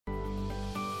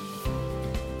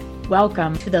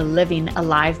Welcome to the Living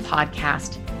Alive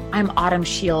podcast. I'm Autumn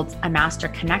Shields, a master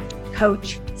connect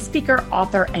coach, speaker,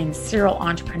 author, and serial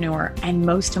entrepreneur. And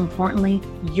most importantly,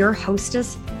 your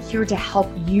hostess here to help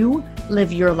you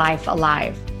live your life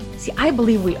alive. See, I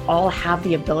believe we all have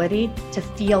the ability to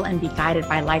feel and be guided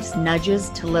by life's nudges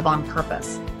to live on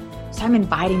purpose. So I'm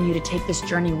inviting you to take this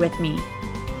journey with me.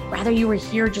 Whether you were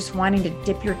here just wanting to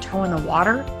dip your toe in the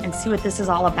water and see what this is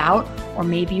all about, or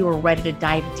maybe you were ready to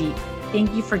dive deep, thank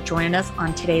you for joining us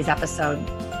on today's episode.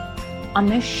 On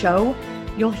this show,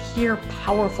 you'll hear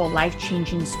powerful,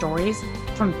 life-changing stories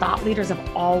from thought leaders of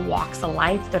all walks of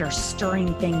life that are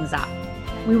stirring things up.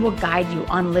 We will guide you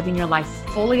on living your life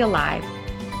fully alive,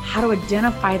 how to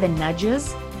identify the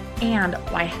nudges, and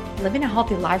why living a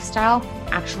healthy lifestyle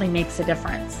actually makes a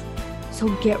difference. So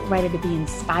get ready to be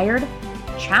inspired,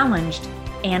 challenged,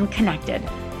 and connected,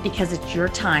 because it's your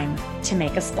time to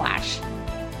make a splash.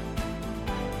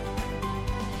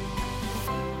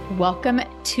 Welcome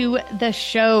to the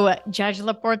show, Judge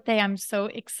Laporte. I'm so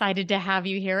excited to have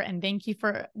you here, and thank you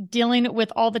for dealing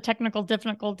with all the technical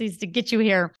difficulties to get you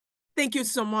here. Thank you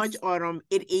so much, Autumn.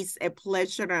 It is a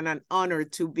pleasure and an honor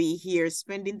to be here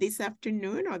spending this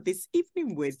afternoon or this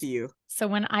evening with you. So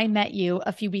when I met you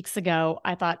a few weeks ago,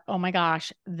 I thought, oh my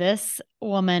gosh, this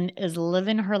woman is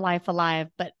living her life alive.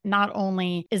 But not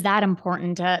only is that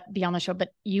important to be on the show, but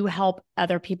you help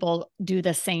other people do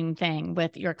the same thing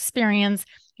with your experience,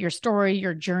 your story,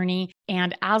 your journey.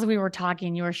 And as we were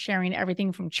talking, you were sharing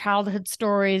everything from childhood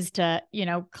stories to,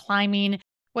 climbing,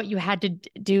 what you had to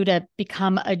do to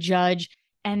become a judge,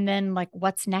 and then like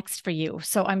what's next for you.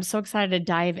 So I'm so excited to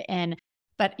dive in.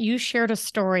 But you shared a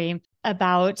story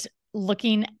about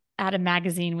looking at a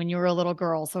magazine when you were a little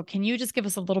girl. So can you just give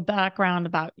us a little background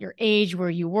about your age, where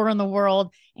you were in the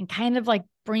world, and kind of like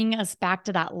bring us back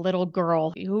to that little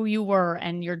girl, who you were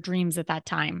and your dreams at that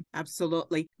time?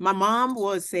 Absolutely. My mom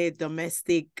was a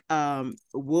domestic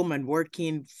woman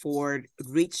working for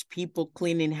rich people,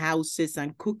 cleaning houses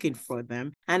and cooking for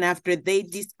them. And after they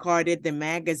discarded the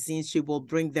magazines, she will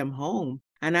bring them home.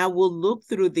 And I will look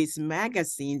through these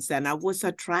magazines, and I was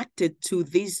attracted to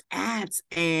these ads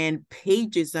and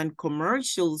pages and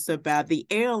commercials about the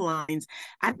airlines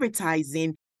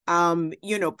advertising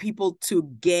people to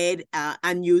get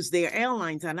and use their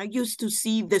airlines. And I used to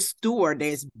see the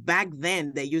stewardess. Back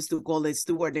then, they used to call it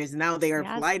stewardess. Now they are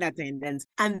flight attendants.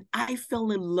 And I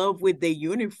fell in love with the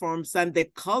uniforms and the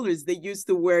colors. They used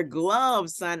to wear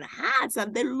gloves and hats,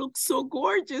 and they look so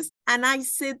gorgeous. And I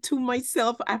said to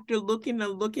myself, after looking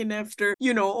after,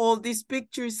 all these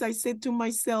pictures, I said to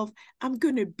myself, I'm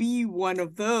going to be one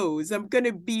of those. I'm going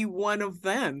to be one of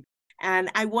them.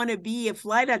 And I want to be a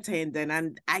flight attendant.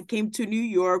 And I came to New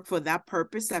York for that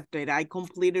purpose after I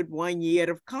completed 1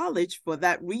 year of college for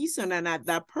that reason. And at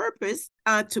that purpose,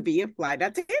 to be a flight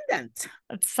attendant.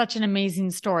 That's such an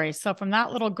amazing story. So from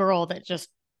that little girl that just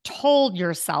told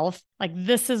yourself, like,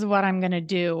 this is what I'm going to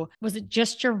do, was it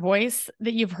just your voice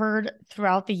that you've heard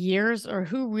throughout the years, or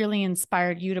who really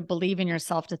inspired you to believe in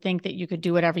yourself, to think that you could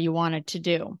do whatever you wanted to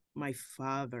do? My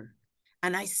father.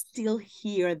 And I still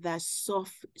hear that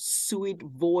soft, sweet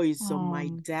voice of my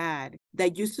dad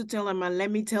that used to tell him, and let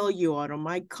me tell you, Autumn,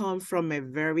 I come from a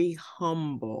very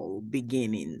humble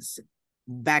beginnings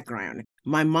background.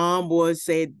 My mom was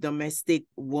a domestic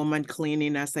woman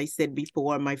cleaning, as I said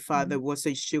before. My father was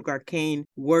a sugarcane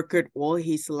worker all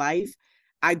his life.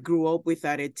 I grew up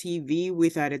without a TV,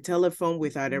 without a telephone,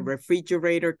 without a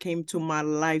refrigerator, came to my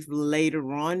life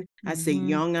later on as a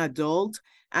young adult.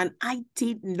 And I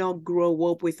did not grow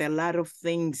up with a lot of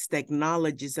things,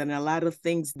 technologies, and a lot of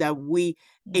things that we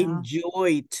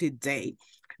enjoy today.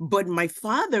 But my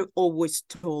father always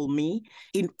told me,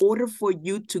 in order for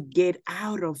you to get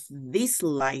out of this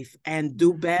life and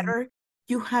do better,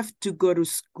 you have to go to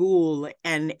school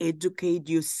and educate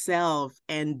yourself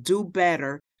and do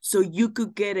better, so you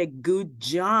could get a good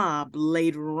job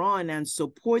later on and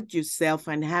support yourself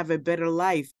and have a better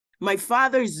life. My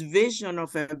father's vision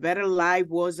of a better life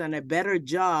and a better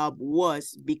job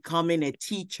was becoming a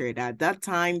teacher. At that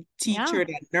time, teachers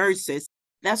and nurses.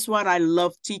 That's what I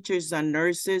love, teachers and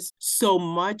nurses so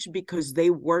much, because they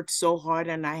work so hard,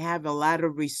 and I have a lot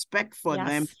of respect for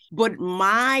them. But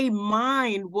my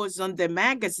mind was on the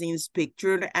magazine's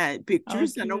pictures, and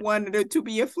I wanted it to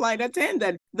be a flight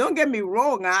attendant. Don't get me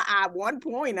wrong. At one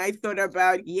point, I thought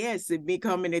about,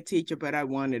 becoming a teacher, but I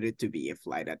wanted it to be a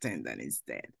flight attendant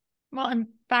instead. Well, and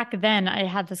back then I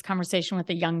had this conversation with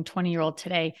a young 20-year-old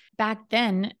today. Back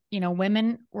then,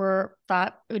 women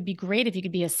thought it would be great if you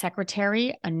could be a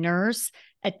secretary, a nurse,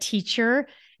 a teacher.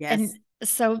 Yes. And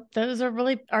So those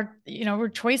were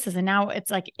choices. And now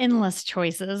it's like endless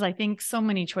choices. I think so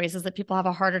many choices that people have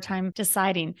a harder time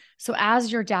deciding. So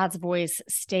as your dad's voice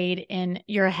stayed in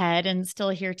your head and still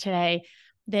here today,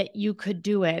 that you could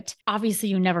do it. Obviously,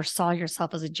 you never saw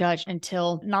yourself as a judge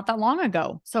until not that long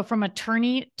ago. So from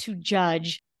attorney to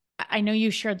judge, I know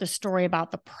you shared the story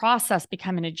about the process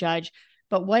becoming a judge,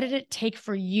 but what did it take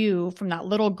for you from that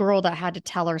little girl that had to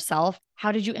tell herself?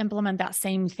 How did you implement that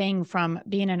same thing from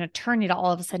being an attorney to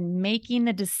all of a sudden making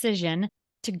the decision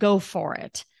to go for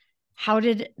it? How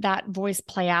did that voice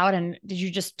play out? And did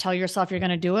you just tell yourself you're going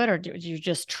to do it? Or did you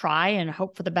just try and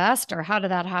hope for the best? Or how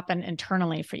did that happen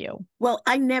internally for you? Well,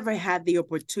 I never had the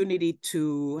opportunity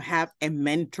to have a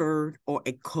mentor or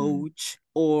a coach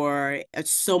or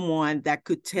someone that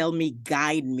could tell me,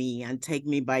 guide me, and take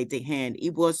me by the hand.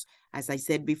 It was, as I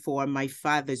said before, my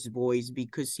father's voice,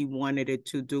 because he wanted it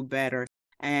to do better.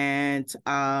 And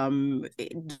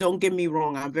don't get me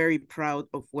wrong, I'm very proud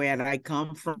of where I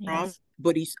come from, Yes.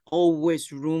 but it's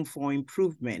always room for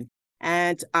improvement.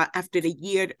 And after a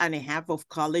year and a half of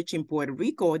college in Puerto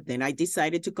Rico, then I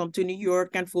decided to come to New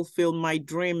York and fulfill my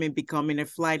dream in becoming a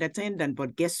flight attendant.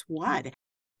 But guess what?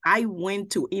 I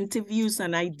went to interviews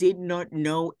and I did not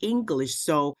know English.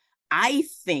 So I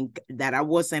think that I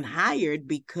wasn't hired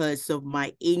because of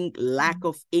my lack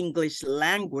of English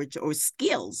language or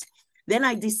skills. Then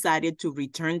I decided to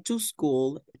return to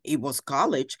school. It was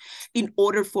college, in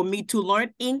order for me to learn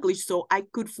English so I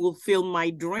could fulfill my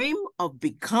dream of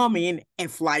becoming a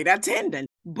flight attendant.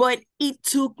 But it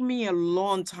took me a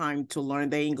long time to learn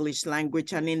the English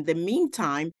language. And in the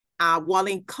meantime, while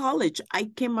in college,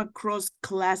 I came across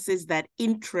classes that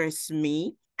interest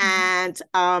me and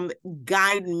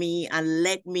guide me and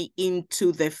led me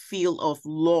into the field of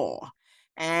law.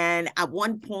 And at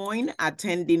one point,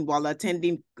 while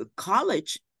attending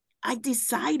college, I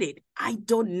decided, I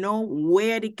don't know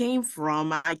where it came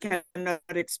from. I cannot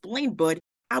explain, but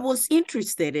I was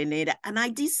interested in it. And I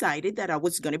decided that I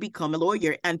was going to become a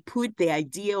lawyer and put the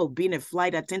idea of being a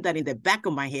flight attendant in the back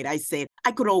of my head. I said,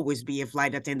 I could always be a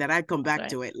flight attendant. I'll come back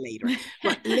to it later.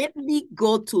 But let me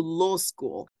go to law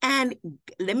school. And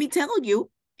let me tell you,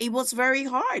 it was very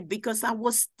hard because I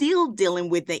was still dealing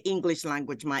with the English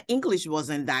language. My English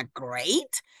wasn't that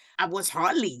great. I was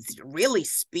hardly really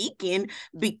speaking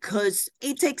because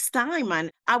it takes time.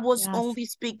 And I was only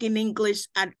speaking English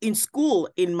in school,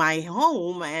 in my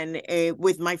home, and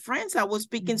with my friends, I was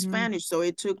speaking Spanish. So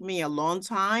it took me a long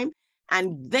time.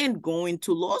 And then going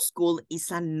to law school is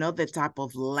another type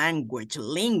of language,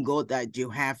 lingo that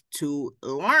you have to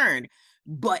learn.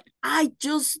 But I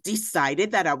just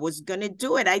decided that I was going to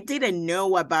do it. I didn't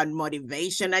know about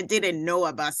motivation. I didn't know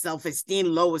about self-esteem,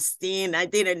 low esteem. I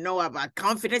didn't know about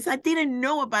confidence. I didn't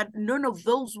know about none of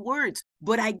those words.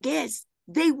 But I guess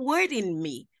they were in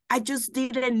me. I just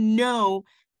didn't know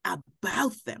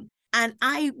about them. And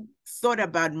I thought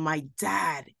about my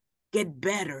dad, get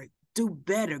better, do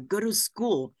better, go to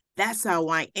school. That's how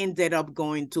I ended up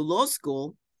going to law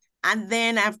school. And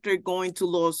then after going to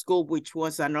law school, which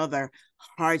was another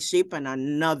hardship and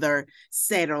another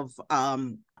set of,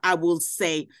 I will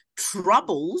say,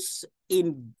 troubles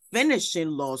in finishing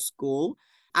law school,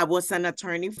 I was an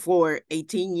attorney for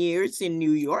 18 years in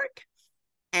New York.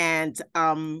 And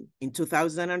in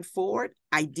 2004,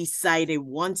 I decided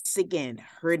once again,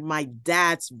 heard my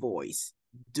dad's voice,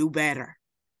 do better.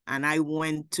 And I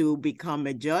went to become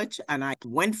a judge and I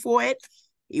went for it.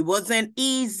 It wasn't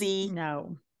easy.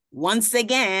 No. Once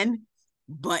again,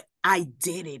 but I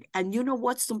did it. And you know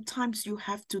what? Sometimes you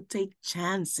have to take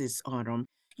chances, Autumn.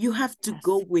 You have to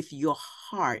go with your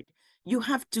heart. You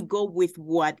have to go with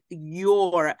what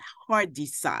your heart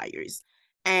desires.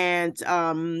 And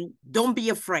don't be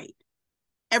afraid.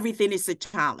 Everything is a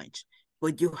challenge,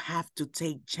 but you have to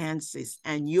take chances.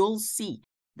 And you'll see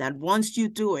that once you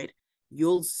do it,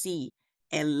 you'll see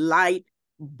a light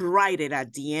brighter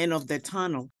at the end of the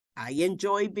tunnel. I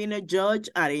enjoy being a judge.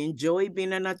 I enjoy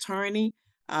being an attorney.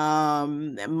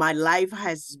 My life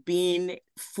has been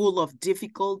full of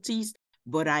difficulties,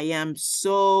 but I am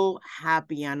so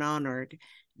happy and honored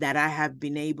that I have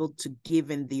been able to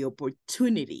given the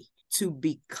opportunity to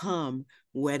become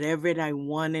whatever I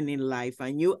wanted in life.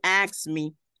 And you asked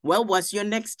me, well, what's your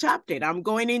next chapter? I'm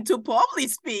going into public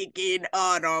speaking,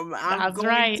 Autumn.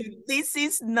 This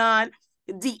is not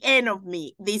the end of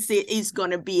me. This is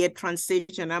going to be a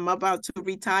transition. I'm about to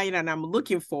retire and I'm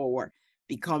looking forward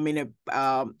becoming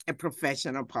a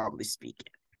professional public speaker.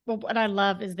 Well, what I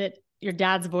love is that your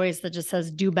dad's voice that just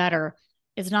says, do better.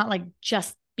 It's not like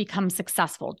just become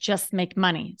successful, just make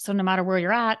money. So no matter where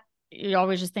you're at, you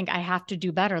always just think, I have to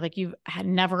do better. Like you had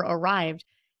never arrived.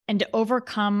 And to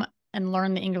overcome and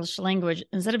learn the English language,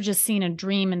 instead of just seeing a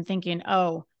dream and thinking,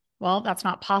 oh, well, that's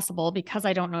not possible because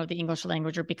I don't know the English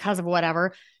language or because of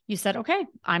whatever, you said, okay,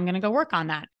 I'm going to go work on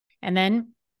that. And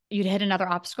then you'd hit another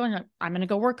obstacle and I'm going to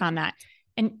go work on that.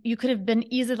 And you could have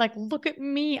been easily like, look at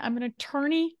me, I'm an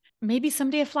attorney, maybe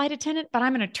someday a flight attendant, but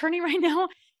I'm an attorney right now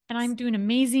and I'm doing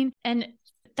amazing. And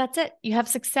that's it. You have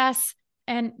success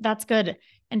and that's good.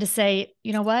 And to say,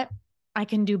 you know what, I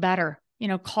can do better,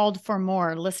 called for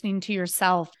more, listening to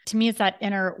yourself. To me, it's that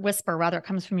inner whisper, whether it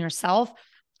comes from yourself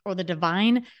or the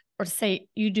divine, or to say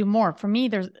you do more. For me,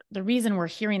 there's the reason we're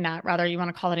hearing that, rather you want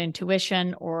to call it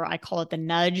intuition, or I call it the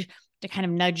nudge, to kind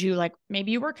of nudge you, like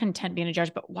maybe you were content being a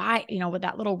judge, but why, with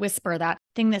that little whisper, that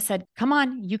thing that said, come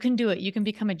on, you can do it. You can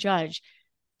become a judge.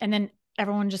 And then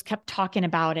everyone just kept talking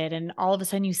about it. And all of a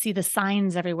sudden you see the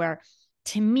signs everywhere.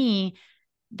 To me,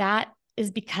 that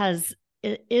is because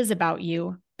it is about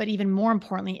you. But even more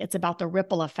importantly, it's about the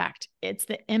ripple effect. It's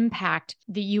the impact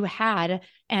that you had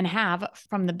and have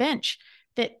from the bench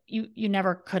that you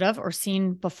never could have or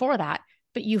seen before that,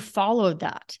 but you followed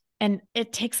that. And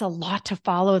it takes a lot to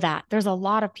follow that. There's a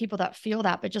lot of people that feel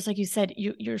that, but just like you said,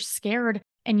 you're scared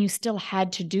and you still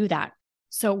had to do that.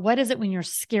 So what is it when you're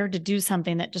scared to do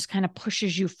something that just kind of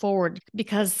pushes you forward?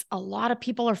 Because a lot of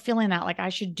people are feeling that, like, I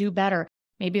should do better.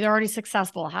 Maybe they're already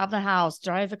successful, have the house,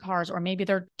 drive the cars, or maybe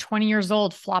they're 20 years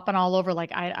old, flopping all over.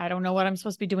 Like, I don't know what I'm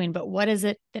supposed to be doing, but what is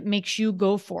it that makes you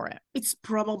go for it? It's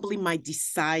probably my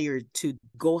desire to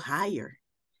go higher,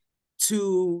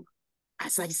 to,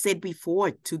 as I said before,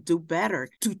 to do better,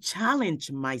 to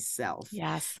challenge myself.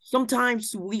 Yes.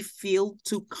 Sometimes we feel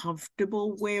too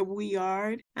comfortable where we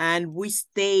are and we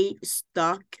stay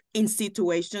stuck in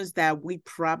situations that we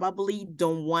probably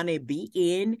don't want to be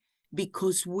in,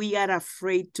 because we are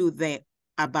afraid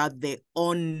about the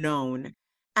unknown.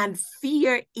 And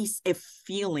fear is a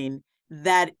feeling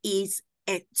that is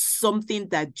something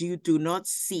that you do not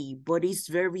see, but is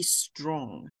very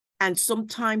strong. And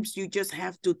sometimes you just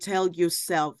have to tell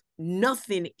yourself,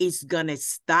 nothing is going to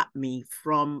stop me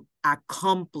from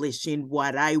accomplishing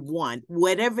what I want,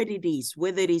 whatever it is,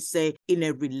 whether it's in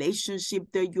a relationship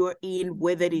that you're in,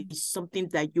 whether it's something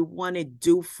that you want to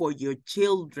do for your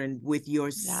children, with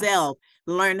yourself,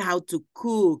 learn how to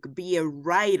cook, be a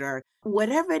writer,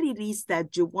 whatever it is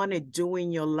that you want to do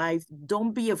in your life,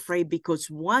 don't be afraid, because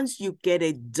once you get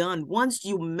it done, once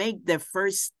you make the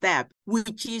first step,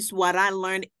 which is what I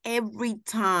learned every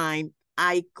time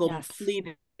I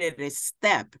completed a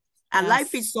step. And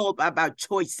life is all about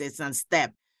choices and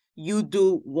steps. You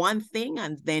do one thing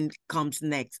and then comes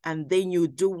next. And then you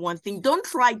do one thing. Don't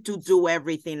try to do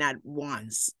everything at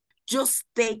once. Just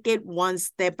take it one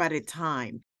step at a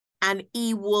time, and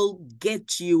it will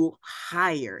get you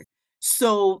higher.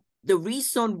 So the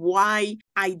reason why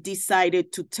I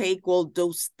decided to take all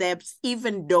those steps,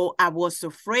 even though I was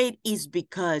afraid, is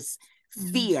because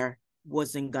fear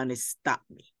wasn't going to stop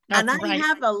me. And I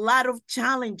have a lot of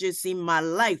challenges in my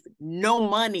life. No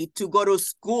money to go to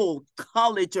school,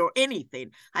 college, or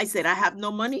anything. I said, I have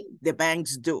no money. The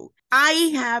banks do.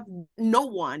 I have no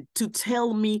one to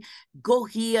tell me, go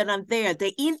here and there.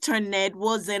 The internet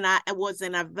wasn't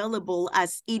available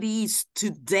as it is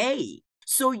today.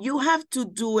 So you have to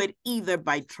do it either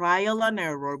by trial and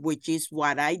error, which is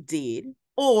what I did,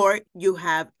 or you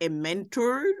have a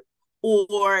mentor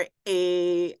or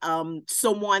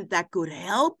someone that could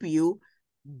help you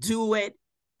do it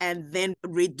and then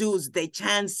reduce the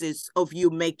chances of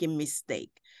you making mistake.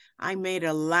 I made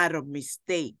a lot of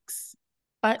mistakes.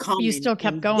 But you still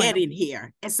kept going. Getting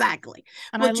here. Exactly.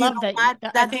 And I love that.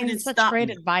 I think it's such great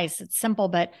advice. It's simple,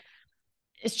 but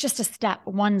it's just a step,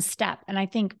 one step. And I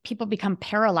think people become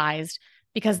paralyzed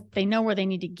because they know where they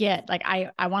need to get. Like,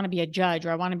 I want to be a judge,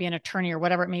 or I want to be an attorney, or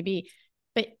whatever it may be.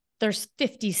 But there's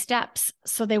 50 steps.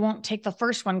 So they won't take the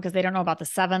first one because they don't know about the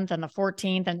 7th and the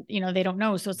 14th. And, they don't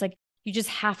know. So it's like, you just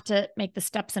have to make the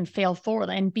steps and fail forward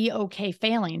and be okay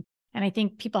failing. And I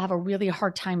think people have a really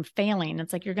hard time failing.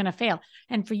 It's like, you're going to fail.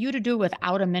 And for you to do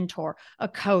without a mentor, a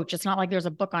coach, it's not like there's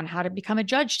a book on how to become a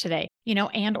judge today,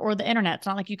 and or the internet. It's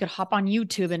not like you could hop on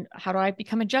YouTube and how do I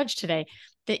become a judge today?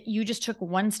 That you just took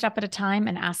one step at a time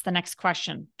and asked the next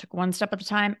question, took one step at a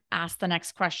time, asked the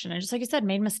next question. And just like you said,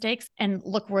 made mistakes and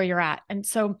look where you're at. And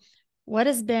so what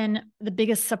has been the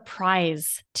biggest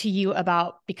surprise to you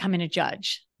about becoming a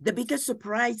judge? The biggest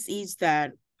surprise is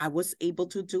that I was able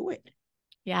to do it.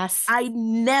 Yes. I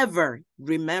never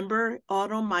remember,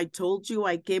 Autumn, I told you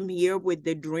I came here with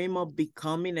the dream of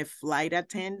becoming a flight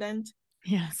attendant.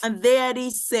 Yes. And there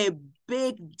is a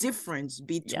big difference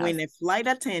between a flight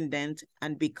attendant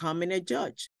and becoming a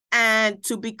judge. And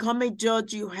to become a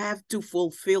judge, you have to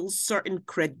fulfill certain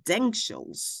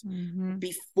credentials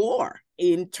before,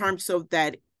 in terms of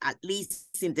that, at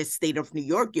least in the state of New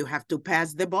York, you have to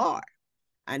pass the bar.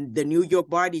 And the New York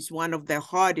bar is one of the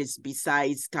hardest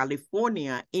besides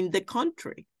California in the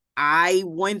country. I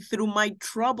went through my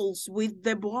troubles with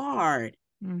the bar,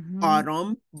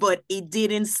 Autumn, but it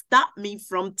didn't stop me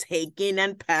from taking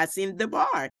and passing the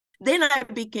bar. Then I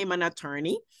became an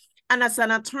attorney. And as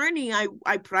an attorney,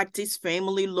 I practiced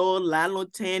family law,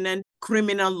 landlord tenant,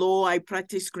 criminal law. I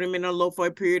practiced criminal law for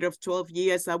a period of 12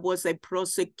 years. I was a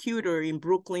prosecutor in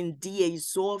Brooklyn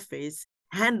DA's office,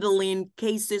 handling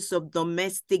cases of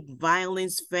domestic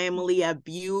violence, family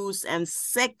abuse, and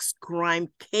sex crime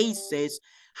cases,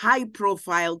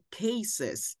 high-profile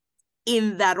cases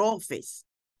in that office.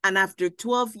 And after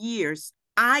 12 years,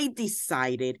 I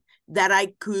decided that I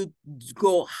could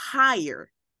go higher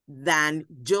than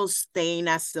just staying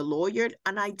as a lawyer,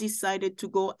 and I decided to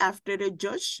go after the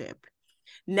judgeship.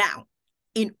 Now,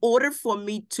 in order for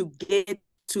me to get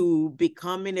to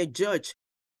becoming a judge,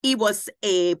 it was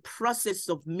a process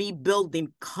of me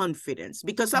building confidence,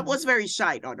 because I was very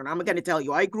shy. I'm going to tell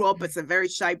you, I grew up as a very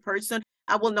shy person.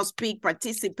 I will not speak,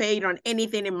 participate on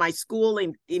anything in my school,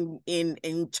 in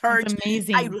church. That's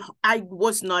amazing. I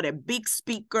was not a big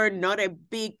speaker, not a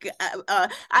big,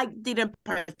 I didn't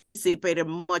participate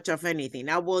in much of anything.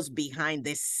 I was behind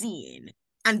the scene.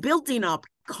 And building up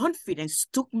confidence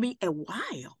took me a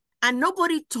while. And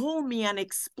nobody told me and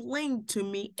explained to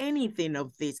me anything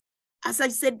of this. As I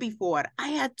said before, I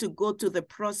had to go through the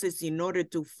process in order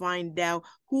to find out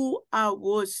who I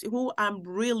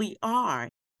really are,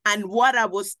 and what I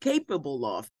was capable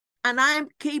of. And I'm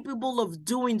capable of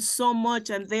doing so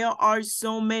much. And there are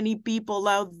so many people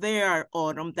out there,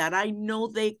 Autumn, that I know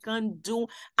they can do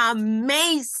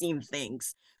amazing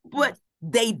things, but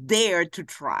they dare to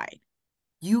try.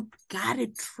 You gotta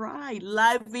try.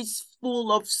 Life is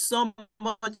full of so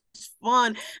much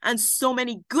fun and so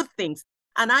many good things.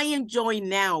 And I enjoy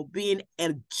now being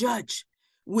a judge,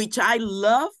 which I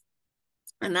love,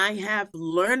 and I have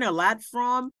learned a lot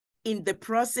from. In the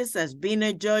process as being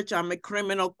a judge, I'm a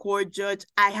criminal court judge.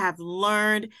 I have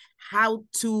learned how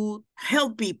to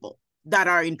help people that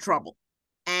are in trouble.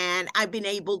 And I've been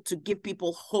able to give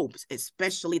people hopes,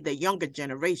 especially the younger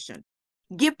generation.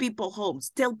 Give people hopes.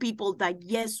 Tell people that,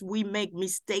 yes, we make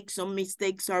mistakes. Some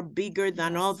mistakes are bigger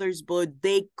than others, but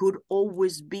they could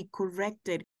always be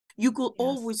corrected. You could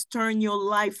always turn your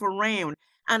life around.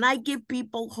 And I give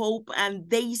people hope, and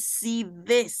they see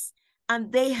this.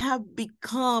 And they have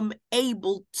become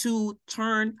able to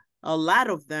turn, a lot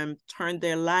of them turn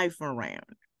their life around.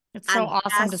 It's so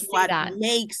awesome to see that. That's what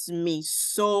makes me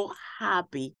so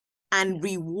happy and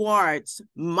rewards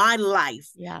my life,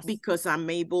 because I'm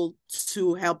able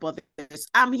to help others.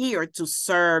 I'm here to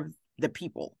serve the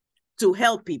people, to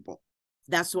help people.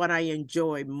 That's what I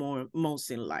enjoy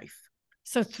most in life.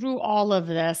 So through all of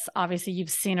this, obviously you've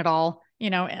seen it all.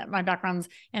 You know, my background's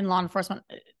in law enforcement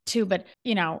too, but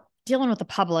you know, dealing with the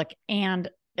public and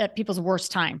at people's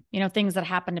worst time, you know, things that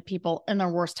happen to people in their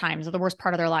worst times or the worst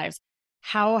part of their lives.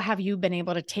 How have you been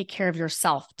able to take care of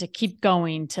yourself, to keep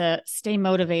going, to stay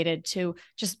motivated, to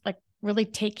just like really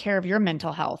take care of your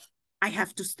mental health? I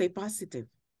have to stay positive.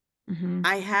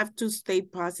 I have to stay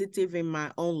positive in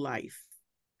my own life,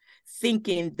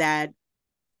 thinking that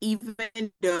even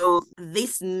though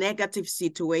this negative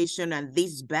situation and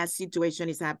this bad situation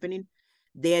is happening,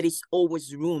 there is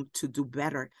always room to do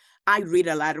better. I read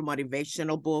a lot of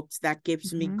motivational books that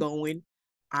keeps me going.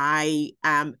 I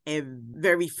am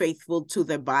very faithful to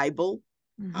the Bible.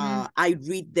 I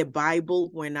read the Bible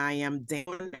when I am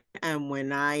down and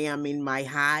when I am in my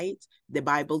height. The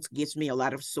Bible gives me a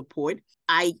lot of support.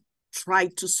 I try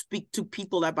to speak to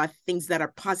people about things that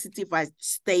are positive. I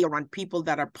stay around people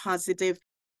that are positive.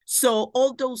 So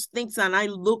all those things, and I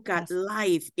look at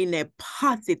life in a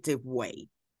positive way.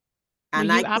 And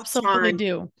well, you absolutely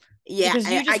do. Yeah, because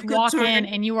you just walk in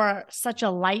and you are such a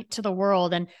light to the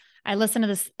world. And I listened to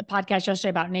this podcast yesterday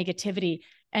about negativity,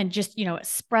 and just, you know, it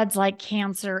spreads like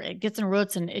cancer. It gets in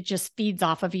roots and it just feeds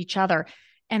off of each other.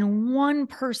 And one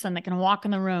person that can walk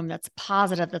in the room that's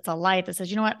positive, that's a light, that says,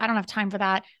 you know what, I don't have time for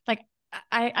that. Like,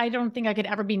 I don't think I could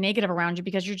ever be negative around you,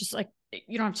 because you're just like,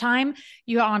 you don't have time.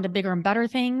 You go on to bigger and better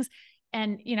things.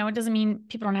 And, you know, it doesn't mean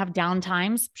people don't have down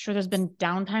times. I'm sure there's been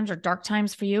down times or dark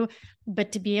times for you,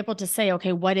 but to be able to say,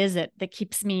 okay, what is it that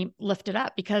keeps me lifted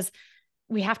up? Because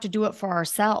we have to do it for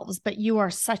ourselves, but you are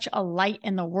such a light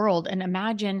in the world. And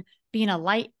imagine being a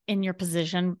light in your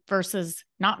position versus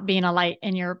not being a light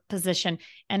in your position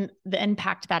and the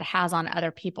impact that has on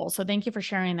other people. So thank you for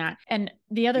sharing that. And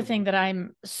the other thing that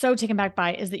I'm so taken back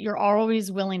by is that you're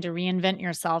always willing to reinvent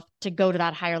yourself to go to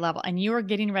that higher level. And you are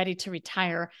getting ready to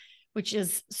retire, which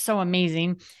is so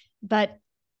amazing. But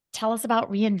tell us about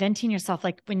reinventing yourself.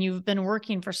 Like when you've been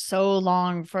working for so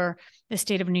long for the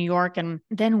state of New York, and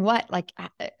then what? Like,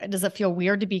 does it feel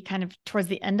weird to be kind of towards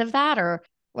the end of that, or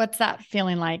what's that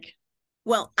feeling like?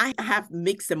 Well, I have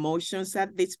mixed emotions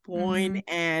at this point,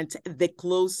 and the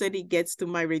closer it gets to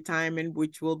my retirement,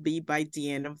 which will be by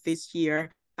the end of this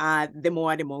year, the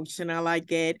more emotional I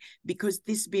get, because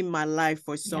this has been my life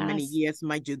for so many years,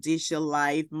 my judicial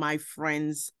life, my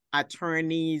friends,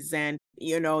 attorneys, and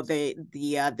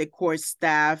the court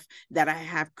staff that I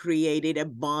have created a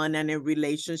bond and a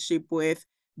relationship with.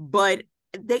 But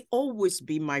they always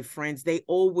be my friends. They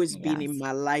always been in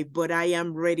my life, but I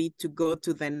am ready to go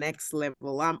to the next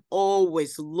level. I'm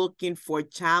always looking for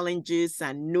challenges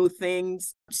and new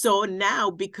things. So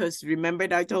now, because remember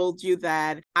I told you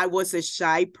that I was a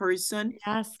shy person,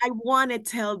 I want to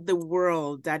tell the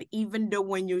world that even though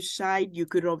when you're shy, you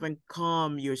could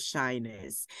overcome your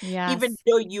shyness. Even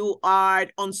though you are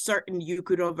uncertain, you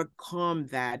could overcome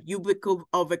that. You could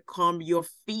overcome your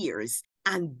fears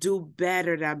and do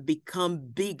better and become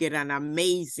bigger and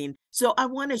amazing. So I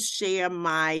want to share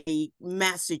my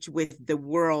message with the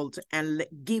world and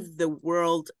give the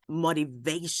world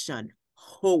motivation,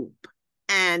 hope,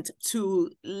 and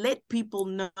to let people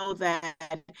know that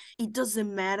it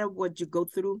doesn't matter what you go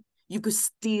through, you could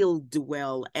still do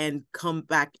well and come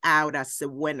back out as a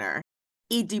winner.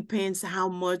 It depends how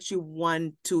much you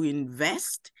want to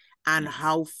invest and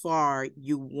how far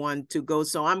you want to go.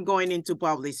 So I'm going into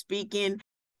public speaking.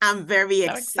 I'm very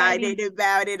excited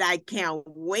about it. I can't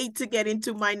wait to get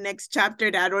into my next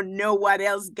chapter. I don't know what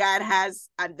else God has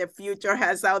and the future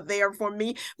has out there for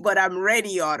me, but I'm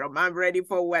ready, Autumn. I'm ready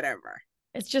for whatever.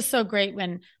 It's just so great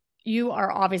when you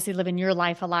are obviously living your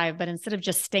life alive, but instead of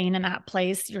just staying in that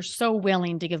place, you're so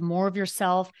willing to give more of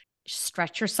yourself,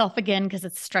 stretch yourself again, because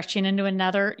it's stretching into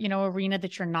another, arena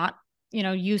that you're not,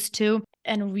 used to,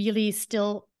 and really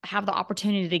still have the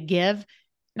opportunity to give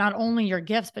not only your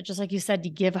gifts, but just like you said, to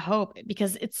give hope,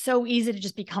 because it's so easy to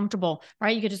just be comfortable,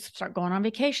 right? You could just start going on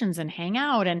vacations and hang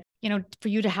out. And, for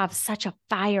you to have such a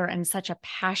fire and such a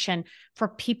passion for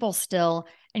people still.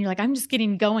 And you're like, I'm just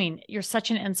getting going. You're such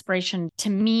an inspiration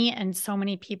to me and so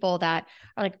many people that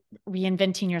are like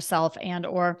reinventing yourself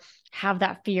or have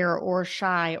that fear or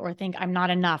shy or think I'm not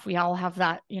enough. We all have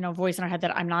that, voice in our head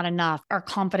that I'm not enough. Our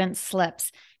confidence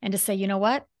slips. And to say, you know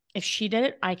what? If she did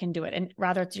it, I can do it. And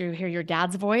rather to hear your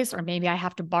dad's voice, or maybe I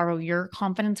have to borrow your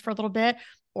confidence for a little bit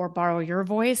or borrow your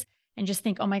voice and just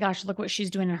think, oh my gosh, look what she's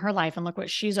doing in her life and look what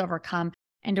she's overcome.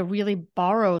 And to really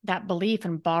borrow that belief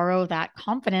and borrow that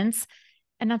confidence.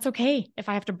 And that's okay if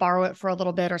I have to borrow it for a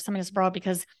little bit or somebody has to borrow it,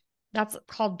 because that's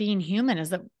called being human, is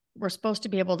that we're supposed to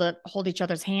be able to hold each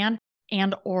other's hand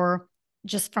or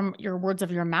just from your words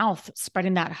of your mouth,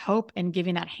 spreading that hope and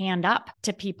giving that hand up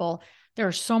to people. There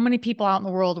are so many people out in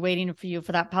the world waiting for you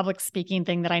for that public speaking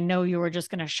thing that I know you are just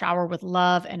going to shower with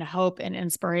love and hope and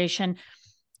inspiration.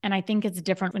 And I think it's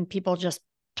different when people just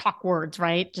talk words,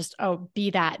 right? Just, oh, be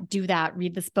that, do that,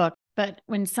 read this book. But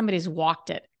when somebody's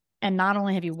walked it, and not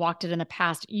only have you walked it in the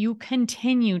past, you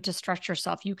continue to stretch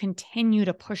yourself. You continue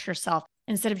to push yourself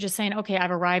instead of just saying, okay, I've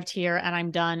arrived here and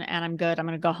I'm done and I'm good. I'm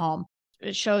going to go home.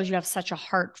 It shows you have such a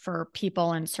heart for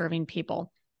people and serving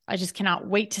people. I just cannot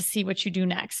wait to see what you do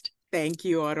next. Thank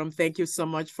you, Autumn. Thank you so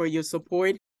much for your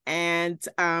support. And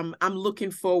I'm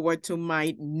looking forward to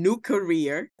my new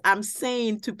career. I'm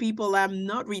saying to people, I'm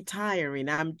not retiring.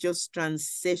 I'm just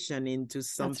transitioning to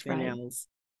something else,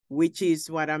 which is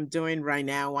what I'm doing right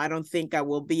now. I don't think I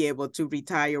will be able to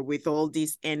retire with all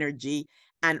this energy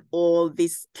and all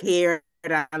this care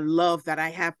and love that I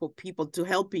have for people, to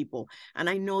help people. And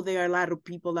I know there are a lot of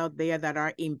people out there that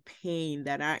are in pain,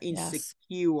 that are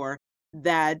insecure,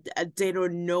 that they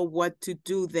don't know what to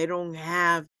do. They don't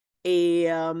have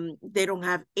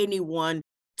anyone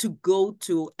to go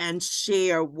to and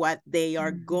share what they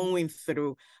are going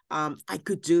through. I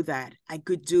could do that. I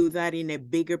could do that in a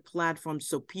bigger platform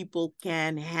so people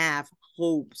can have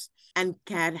hopes and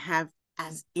can have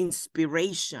as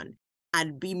inspiration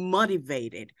and be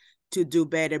motivated to do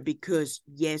better, because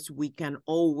yes, we can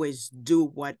always do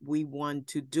what we want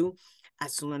to do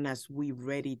as long as we're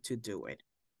ready to do it.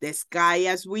 The sky,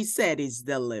 as we said, is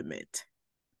the limit.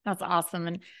 That's awesome.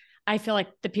 And I feel like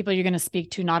the people you're going to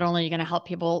speak to, not only are you going to help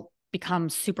people become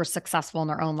super successful in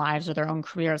their own lives or their own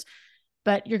careers,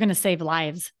 but you're going to save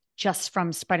lives just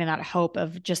from spreading that hope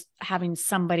of just having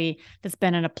somebody that's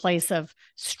been in a place of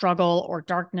struggle or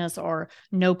darkness or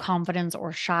no confidence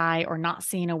or shy or not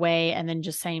seeing a way. And then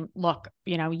just saying, look,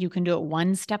 you can do it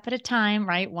one step at a time,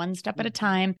 right? One step at a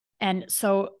time. And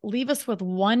so leave us with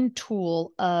one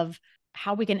tool of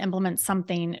how we can implement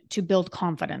something to build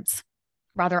confidence.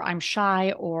 Rather, I'm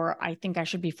shy, or I think I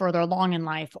should be further along in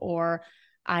life, or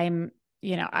I'm,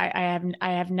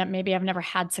 maybe I've never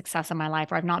had success in my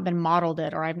life, or I've not been modeled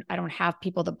it, or I don't have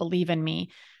people that believe in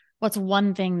me. What's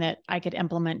one thing that I could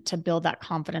implement to build that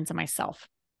confidence in myself?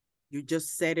 You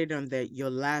just said it on your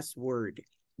last word,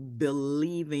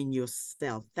 believe in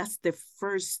yourself. That's the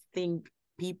first thing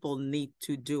people need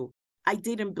to do. I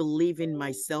didn't believe in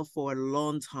myself for a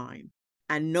long time,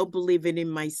 and not believing in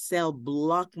myself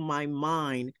blocked my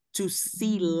mind to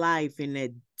see life in a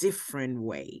different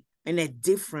way, in a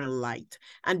different light.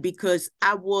 And because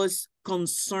I was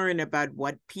concerned about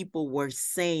what people were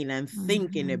saying and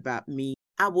thinking about me,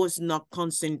 I was not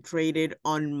concentrated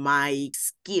on my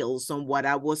skills, on what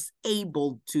I was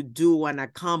able to do and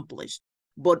accomplish.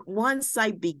 But once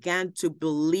I began to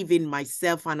believe in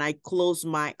myself and I closed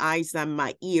my eyes and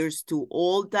my ears to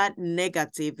all that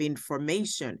negative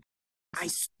information, I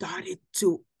started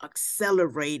to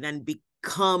accelerate and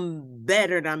become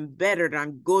better and better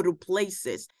and go to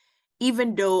places.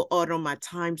 Even though, Autumn, at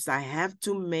times I have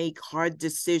to make hard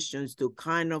decisions to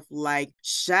kind of like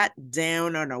shut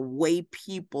down and away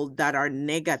people that are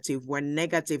negative, were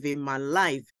negative in my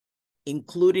life,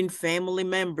 including family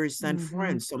members and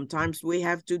friends. Sometimes we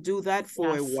have to do that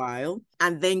for a while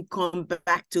and then come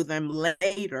back to them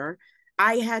later.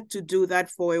 I had to do that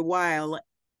for a while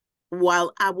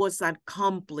I was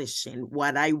accomplishing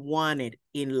what I wanted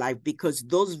in life, because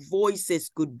those voices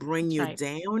could bring you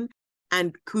down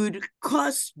and could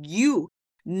cause you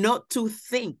not to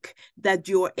think that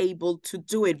you're able to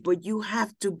do it. But you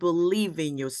have to believe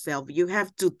in yourself. You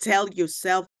have to tell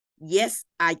yourself, yes,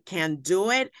 I can do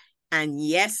it. And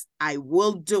yes, I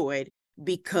will do it,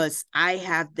 because I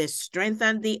have the strength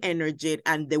and the energy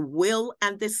and the will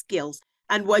and the skills.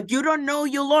 And what you don't know,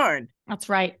 you learn. That's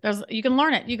right. You can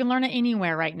learn it. You can learn it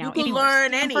anywhere right now. You can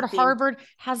learn anything. Harvard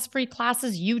has free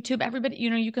classes, YouTube, everybody,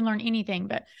 you can learn anything.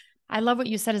 But I love what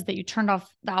you said, is that you turned off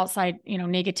the outside,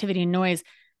 negativity and noise,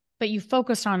 but you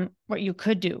focused on what you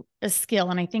could do, a skill.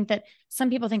 And I think that some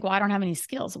people think, well, I don't have any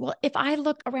skills. Well, if I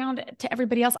look around to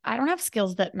everybody else, I don't have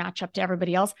skills that match up to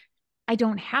everybody else. I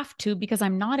don't have to, because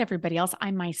I'm not everybody else.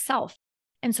 I'm myself.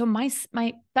 And so my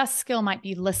best skill might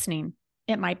be listening.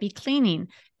 It might be cleaning.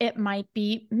 It might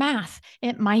be math.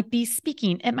 It might be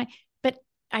speaking. But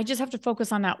I just have to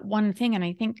focus on that one thing. And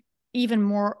I think even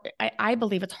more, I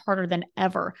believe it's harder than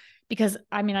ever, because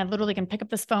I literally can pick up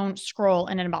this phone, scroll,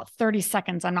 and in about 30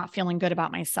 seconds, I'm not feeling good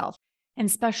about myself. And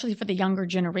especially for the younger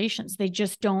generations, they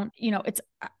just don't, it's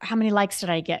how many likes did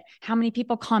I get? How many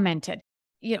people commented?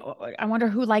 I wonder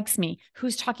who likes me,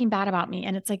 who's talking bad about me.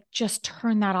 And it's like, just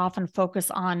turn that off and focus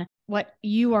on what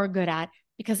you are good at,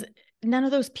 because none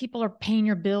of those people are paying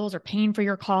your bills or paying for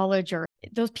your college, or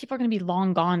those people are going to be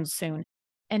long gone soon.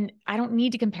 And I don't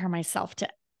need to compare myself to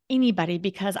anybody,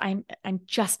 because I'm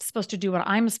just supposed to do what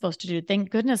I'm supposed to do. Thank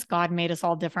goodness God made us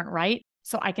all different, right?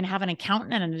 So I can have an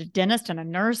accountant and a dentist and a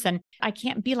nurse, and I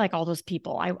can't be like all those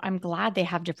people. I'm glad they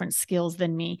have different skills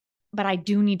than me, but I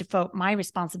do need to my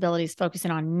responsibility is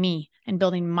focusing on me and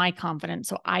building my confidence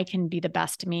so I can be the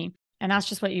best me. And that's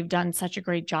just what you've done such a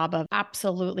great job of,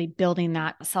 absolutely building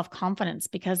that self-confidence,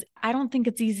 because I don't think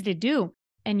it's easy to do.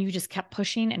 And you just kept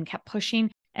pushing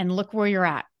and look where you're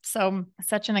at. So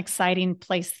such an exciting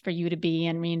place for you to be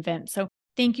and reinvent. So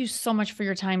thank you so much for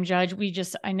your time, Judge.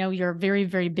 I know you're very,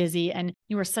 very busy, and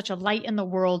you are such a light in the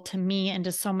world to me and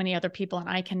to so many other people. And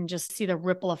I can just see the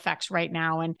ripple effects right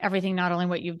now and everything, not only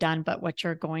what you've done, but what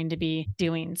you're going to be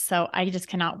doing. So I just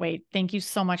cannot wait. Thank you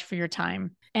so much for your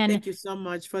time. And thank you so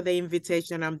much for the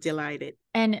invitation. I'm delighted.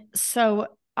 And so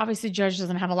obviously Judge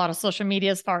doesn't have a lot of social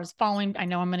media as far as following. I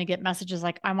know I'm going to get messages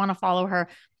like, I want to follow her.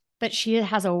 But she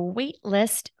has a wait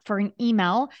list for an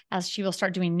email, as she will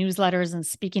start doing newsletters and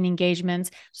speaking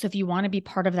engagements. So if you want to be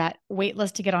part of that wait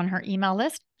list to get on her email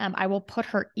list, I will put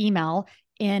her email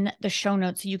in the show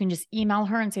notes. So you can just email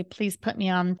her and say, please put me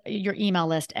on your email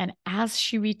list. And as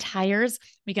she retires,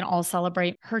 we can all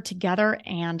celebrate her together,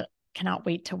 and cannot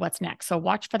wait to what's next. So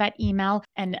watch for that email.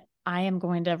 And I am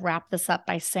going to wrap this up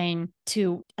by saying,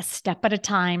 to a step at a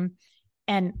time,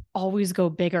 and always go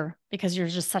bigger, because you're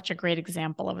just such a great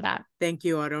example of that. Thank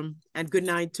you, Autumn. And good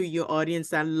night to your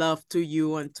audience, and love to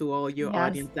you and to all your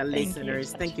audience and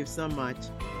listeners. Thank you so much.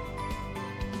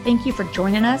 Thank you for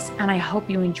joining us, and I hope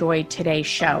you enjoyed today's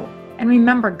show. And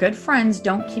remember, good friends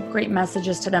don't keep great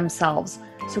messages to themselves.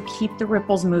 So keep the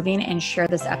ripples moving and share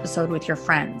this episode with your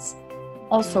friends.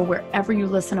 Also, wherever you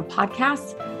listen to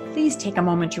podcasts, please take a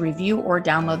moment to review or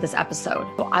download this episode.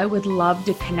 So I would love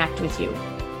to connect with you.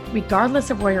 Regardless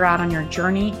of where you're at on your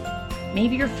journey,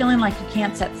 maybe you're feeling like you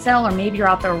can't set sail, or maybe you're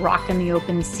out there rocking the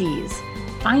open seas.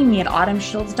 Find me at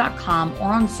autumnshields.com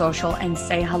or on social and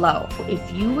say hello.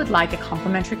 If you would like a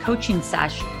complimentary coaching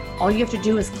sesh, all you have to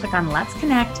do is click on Let's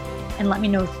Connect and let me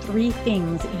know 3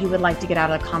 things you would like to get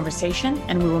out of the conversation,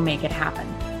 and we will make it happen.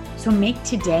 So make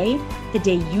today the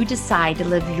day you decide to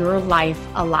live your life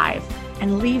alive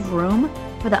and leave room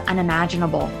for the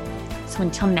unimaginable. So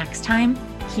until next time,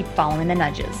 keep following the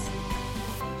nudges.